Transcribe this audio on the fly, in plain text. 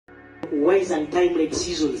wise and timely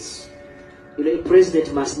decisions. A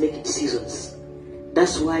president must make decisions.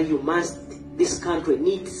 That's why this country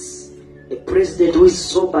needs a president who is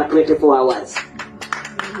sober 24 hours.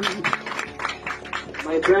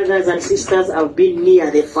 My brothers and sisters have been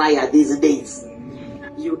near the fire these days.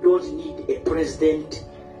 You don't need a president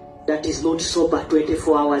that is not sober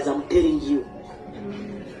 24 hours, I'm telling you.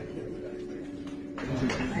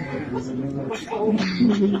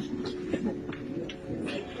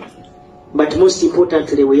 But most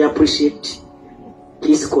importantly, we appreciate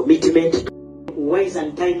his commitment to wise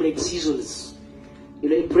and timely decisions.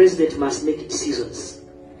 A president must make decisions.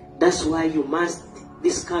 That's why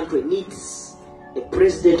this country needs a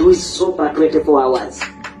president who is sober 24 hours.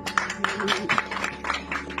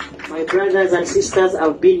 My brothers and sisters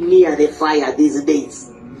have been near the fire these days.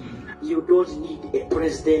 You don't need a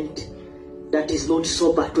president that is not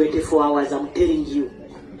sober 24 hours, I'm telling you.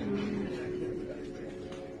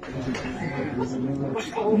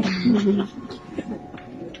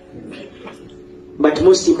 But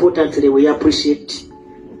most importantly, we appreciate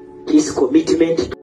his commitment